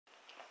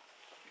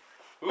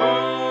Somewhere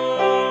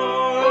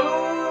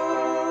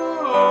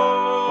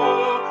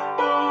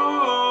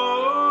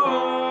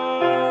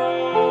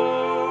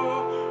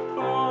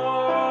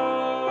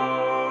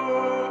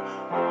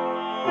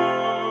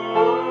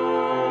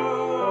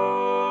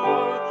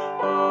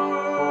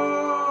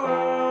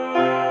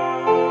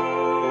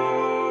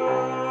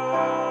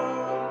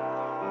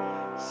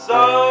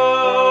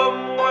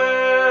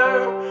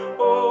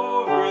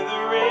over the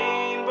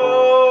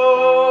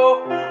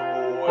rainbow,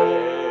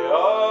 way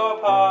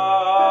up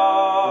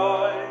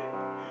high,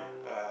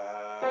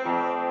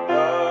 and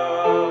the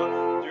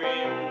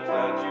dreams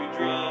that you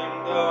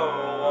dreamed of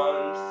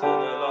once in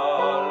a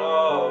lullaby.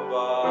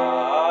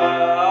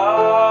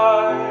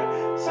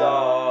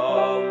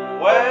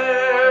 Somewhere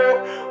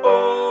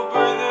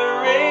over the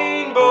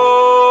rainbow,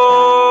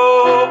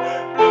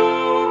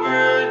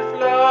 bluebird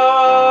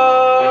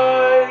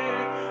fly.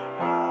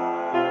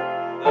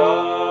 The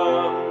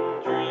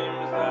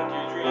dreams that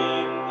you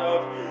dreamed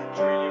of,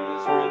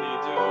 dreams really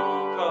do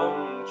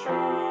come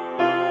true.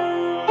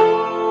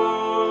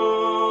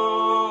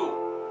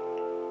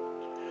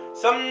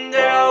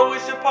 Someday I'll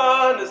wish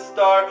upon a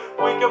star,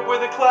 wake up where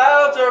the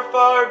clouds are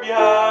far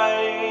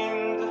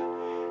behind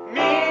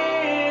me.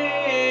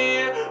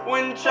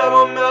 When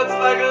trouble melts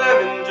like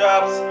lemon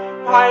drops,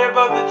 high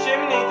above the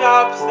chimney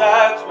tops,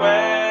 that's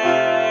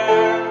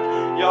where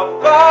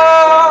you'll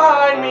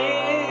find me.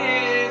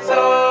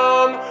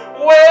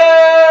 Somewhere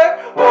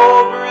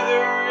over the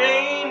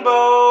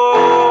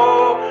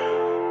rainbow,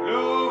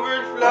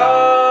 bluebird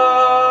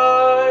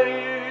fly.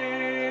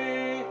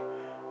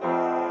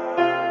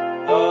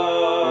 The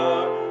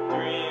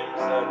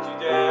dreams that you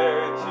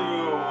dare to,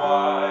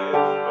 why,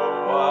 oh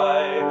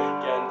why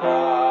can't I?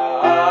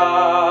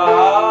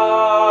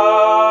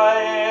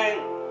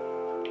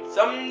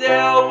 Someday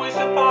I'll wish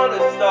upon a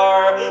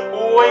star,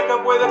 wake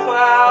up where the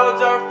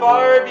clouds are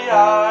far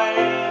behind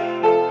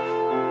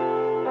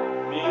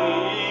me.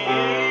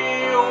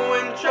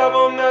 When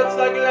trouble melts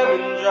like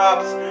lemon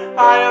drops,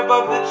 high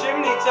above the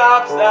chimney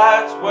tops,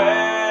 that's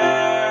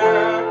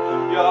where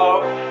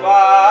you'll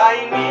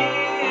find me.